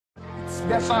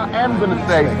Yes, I am gonna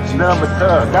say that I'm a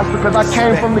thug. That's because I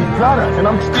came from the gutter and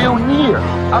I'm still here.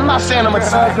 I'm not saying I'm a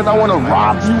thug because I want to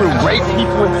rob you and rape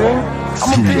people and things.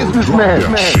 I'm a businessman.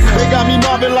 They got me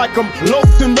mobbing like I'm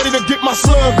loafed and ready to get my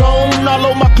slug on. I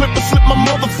load my clip and slip my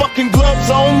motherfucking gloves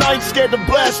on. I ain't scared to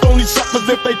blast on these suckers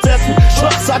if they test me.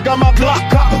 Trust, I got my Glock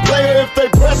cop player if they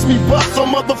press me. Bust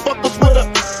some motherfuckers with a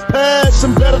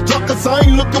passion. Better duck cause I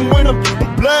ain't looking with them.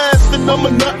 Blasting them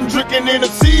or nothing, drinking in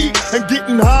the sea and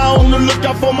getting high on the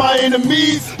lookout for my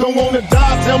enemies. Don't wanna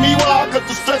die, tell me why, cause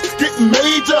the stress is getting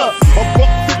major. A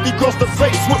 $150 across the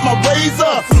face with my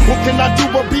razor. What can I do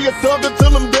but be a thug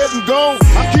until I'm dead and gone?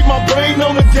 I keep my brain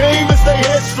on the game and stay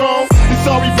headstrong. These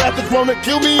sorry bastards wanna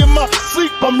kill me in my sleep.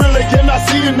 I'm really cannot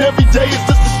see and every day it's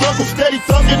just a struggle. Steady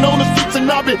thugging on the streets and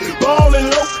I be ballin'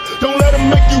 low. Don't let them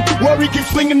make you worry, keep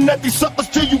swinging at these suckers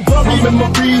till you bury.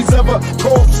 Memories of a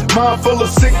corpse, mind full of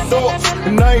sick thoughts,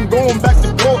 and I ain't going back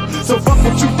to court, so fuck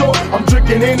what you thought. I'm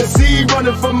drinking Hennessy,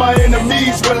 running from my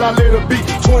enemies. Well, I let her be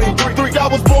 23. I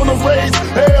was born and raised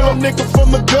hell, I'm nigga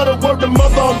from the gutter, word to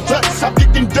mother, I'm touched. I'm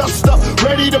kicking dust up,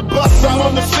 ready to bust. I'm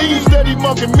on the scene, steady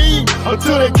mugging me.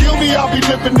 Until they kill me, I'll be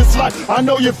living this life. I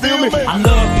know you feel me. I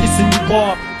love pissing you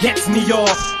off, gets me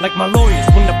off, like my lawyers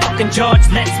when the fucking judge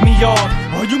lets me off.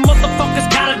 All you motherfuckers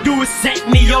gotta do is set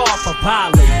me off. I'm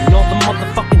violating all the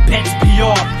motherfucking bets be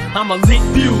off. I'm a lit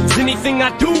fuse, anything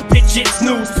I do, bitch, it's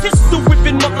news. Pistol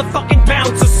whipping motherfucking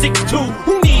bouncer 6'2".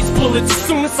 Who needs bullets? As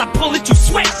soon as I pull it, you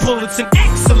sweat bullets. An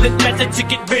excellent method to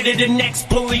get rid of the next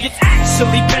bully. It's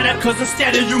actually better, cause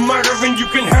instead of you murdering, you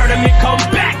can hurt him and come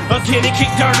back again and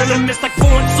kick dirt in him. It's like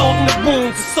pouring salt in the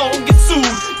wounds, the soul gets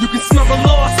sued. You can smell the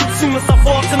lawsuit soon as I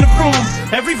walk in the room.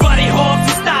 Everybody halts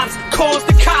and stops, calls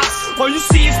the cops. All you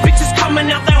see is bitches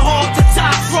coming out their halls to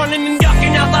tops, running and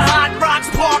ducking out the Hot Rocks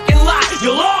parking lot.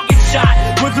 You'll all get shot,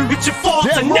 whether it's your fault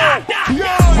or not.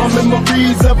 My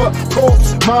memories of a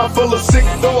corpse, mind full of sick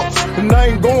thoughts, and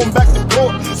I ain't going back to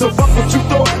court, so fuck what you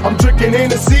thought. I'm drinking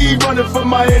Hennessy, running from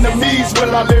my enemies.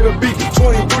 Well, I let her be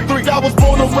 23. I was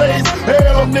born and raised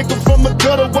hell, I'm nigga from the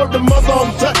gutter, word to mother,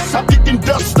 I'm touched. I'm kicking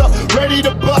dust up, ready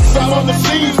to bust. I'm on the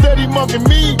scene, steady mugging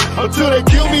me. Until they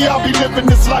kill me, I'll be living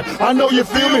this life. I know you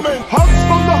feel me. Hugs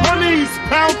from the honeys,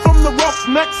 pound from the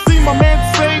roughnecks. See my man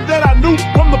say that I knew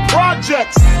from the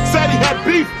projects. Said he had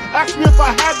beef, asked me if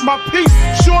I had my piece.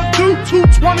 Sure do,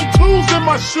 222s in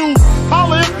my shoes.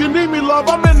 Holla if you need me, love,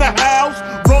 I'm in the house.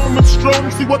 Roaming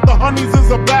strong, see what the honeys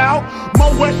is about.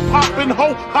 Moet poppin',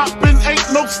 ho hoppin', ain't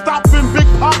no stopping. Big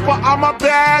Papa, I'm a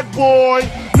bad boy.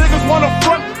 Niggas wanna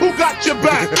front, who got your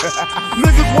back?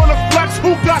 Niggas wanna flex,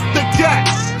 who got the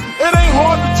gas? It ain't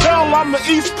hard to tell, I'm the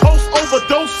East Coast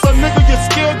overdoser. Nigga, you're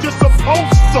scared, you're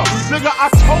supposed to. Nigga, I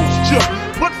toast you,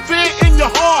 put fear in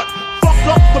your heart.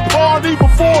 Fuck up the party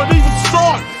before it even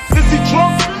start. Is he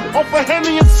drunk, off a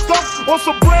Henny and skunk, or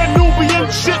some brand Nubian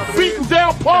shit beating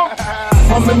down punk?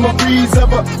 My memories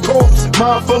of a corpse,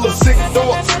 mind full of sick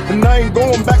thoughts, and I ain't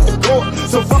going back to court,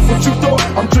 so fuck what you thought.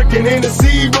 I'm drinking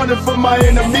Hennessy, running from my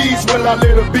enemies. Well, I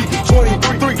let her be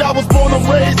 23. I was born and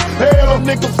raised hell, I'm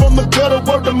nigga from the gutter,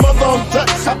 word to mother, I'm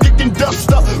touched. I'm kicking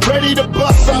dust up, ready to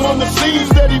bust. I'm on the scene,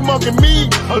 steady mugging me.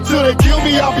 Until they kill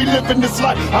me, I'll be living this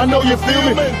life. I know you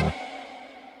feel me.